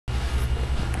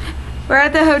We're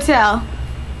at the hotel.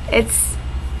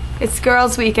 It's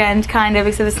girls' weekend, kind of,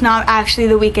 except it's not actually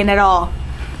the weekend at all.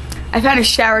 I found a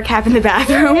shower cap in the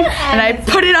bathroom, and I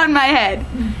put it on my head.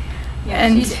 Yeah,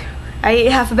 and I ate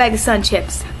half a bag of Sun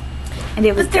Chips, and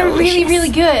it was delicious. Really, really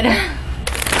good.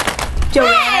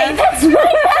 Joanna, hey, that's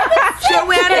right.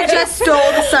 Joanna just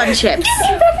stole the Sun Chips.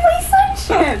 That's my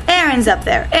Sun Chips. Erin's up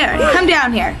there. Erin, come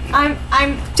down here.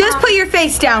 Just put your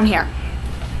face down here.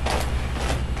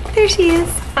 There she is.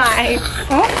 Hi.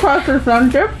 I'll crush her Sun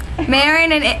Chip.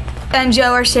 Marin and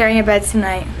Joe are sharing a bed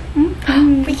tonight.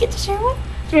 We get to share one?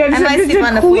 Yeah, I might sleep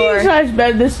on the floor. floor. It's a queen-size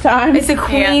bed this time. It's a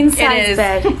queen-size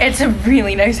bed. It's a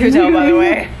really nice hotel, by the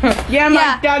way. Yeah,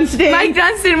 Mike Dunstan. Mike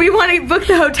Dunstan, we want to book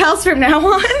the hotels from now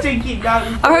on. Stinky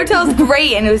Dunstan. Our hotel's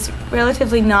great, and it was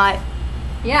relatively not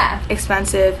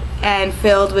expensive and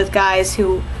filled with guys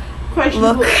who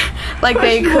look like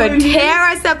they could tear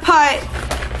us apart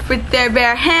with their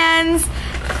bare hands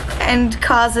and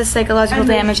cause us psychological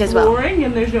damage as well. Flooring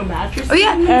and there's no mattress. Oh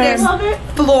yeah, there's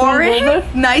flooring,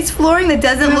 nice flooring that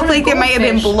doesn't look like there might have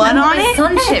been blood on it.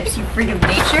 Sun Chips, you freak of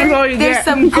nature. There's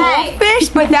some goldfish,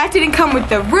 but that didn't come with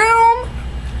the room.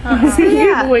 So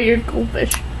Give away your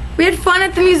goldfish. We had fun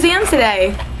at the museum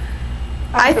today.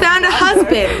 I found a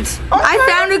husband. I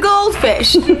found a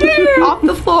goldfish off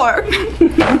the floor.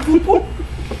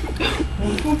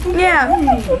 Yeah.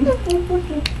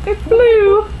 It's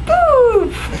blue.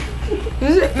 Ooh.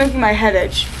 This is making my head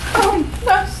itch. Oh,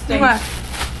 that stinks.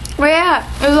 Well, yeah,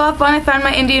 it was a lot of fun. I found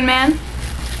my Indian man.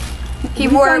 He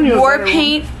wore war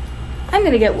paint. I'm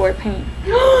gonna get war paint.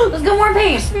 Let's go more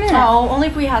paint. Oh, only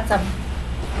if we had some.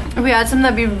 If we had some,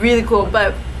 that'd be really cool,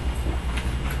 but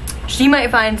she might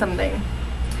find something.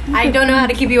 I don't know how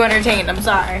to keep you entertained. I'm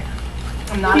sorry.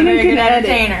 I'm not a very good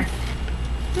entertainer.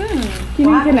 You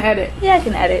can edit. Yeah, I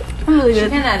can edit. I'm really good. She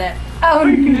can edit. Oh,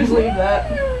 you can just leave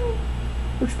that.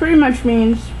 Which pretty much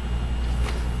means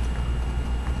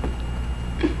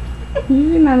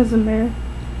using that as a mirror.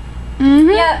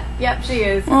 Yep, she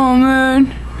is. Oh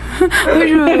man.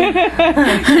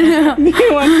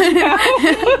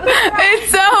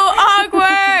 It's so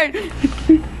awkward.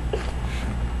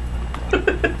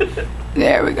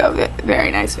 There we go.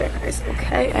 Very nice, very nice.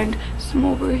 Okay, and some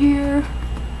over here.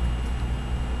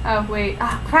 Oh, wait.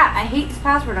 Ah, crap. I hate this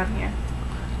password on here.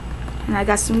 And I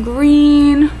got some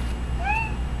green.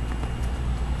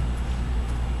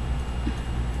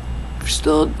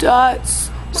 Still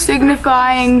dots,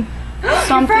 signifying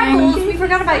something. Freckles. We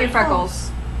forgot about your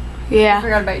freckles. Yeah. We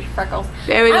forgot about your freckles.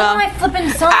 There we go. How am I flipping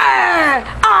so?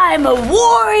 I'm a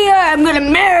warrior. I'm gonna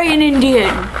marry an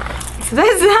Indian. So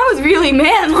that was really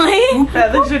manly.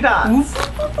 Feathers or dots?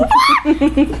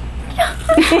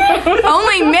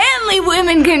 Only manly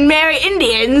women can marry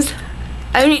Indians.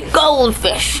 I eat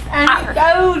goldfish.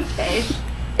 Goldfish.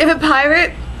 If a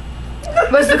pirate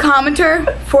was the commentator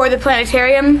for the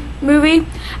planetarium movie,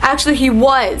 actually he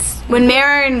was when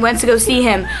Marin went to go see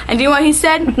him. And do you know what he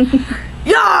said?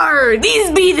 Yar!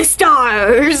 These be the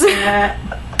stars.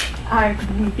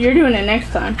 You're doing it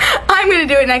next time. I'm gonna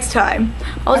do it next time.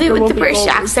 I'll do it with the British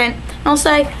accent. And I'll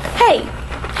say, hey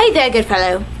there, good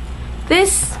fellow.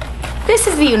 This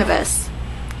is the universe.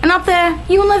 And up there,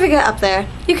 you will never get up there.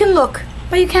 You can look,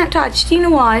 but you can't touch. Do you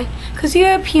know why? Because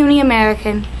you're a puny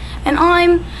American. And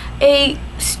I'm a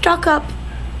stuck-up,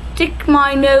 stick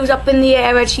my nose up in the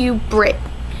air at you Brit.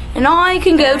 And I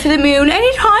can go to the moon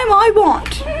anytime I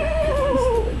want.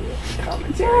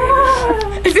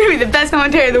 It's gonna be the best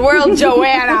commentary in the world,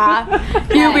 Joanna.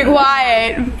 You be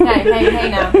quiet. Hey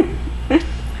now.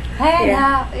 Hey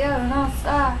now, you're no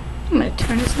star. I'm gonna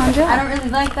turn this on, Joe. I don't really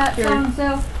like that song,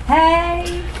 so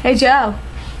hey. Hey, Joe.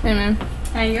 Hey, man.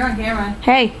 Hey, you're on camera.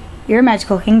 Hey, you're a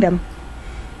magical kingdom.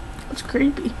 It's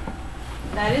creepy.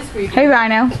 That is creepy. Hey,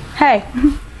 Rhino. Hey.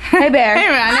 Hey, Bear. Hey,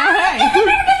 Rhino. Hey.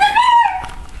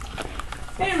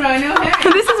 Hey, Rhino.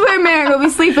 Hey. This is where Marin will be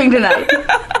sleeping tonight.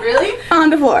 Really? On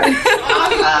the floor.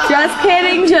 Just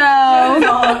kidding, Joe.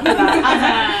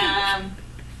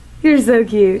 You're so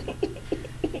cute.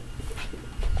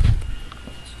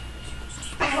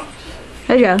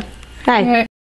 Hey, Joe. Hi.